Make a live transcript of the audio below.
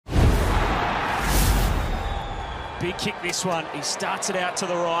big kick this one. He starts it out to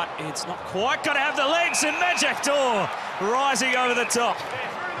the right. It's not quite going to have the legs, and Majak rising over the top.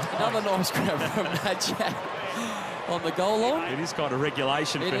 Another nice grab from Majak on the goal line. It is kind of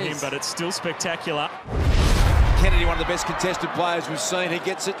regulation for him, but it's still spectacular. Kennedy, one of the best contested players we've seen. He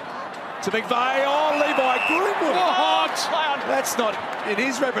gets it to McVeigh. Oh, Levi, Greenwood. Oh, that's not in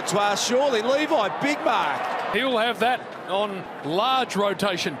his repertoire, surely. Levi, big mark. He'll have that on large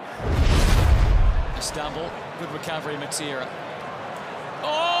rotation. A stumble, good recovery, Maxira.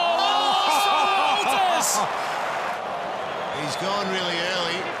 Oh, He's gone really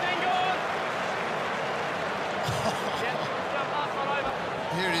early.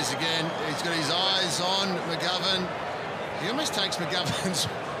 Here it is again. He's got his eyes on McGovern. He almost takes McGovern's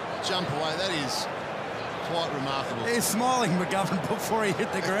jump away. That is quite remarkable. He's smiling, McGovern, before he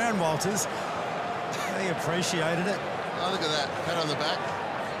hit the ground, Walters. He appreciated it. Oh, look at that. Pat on the back.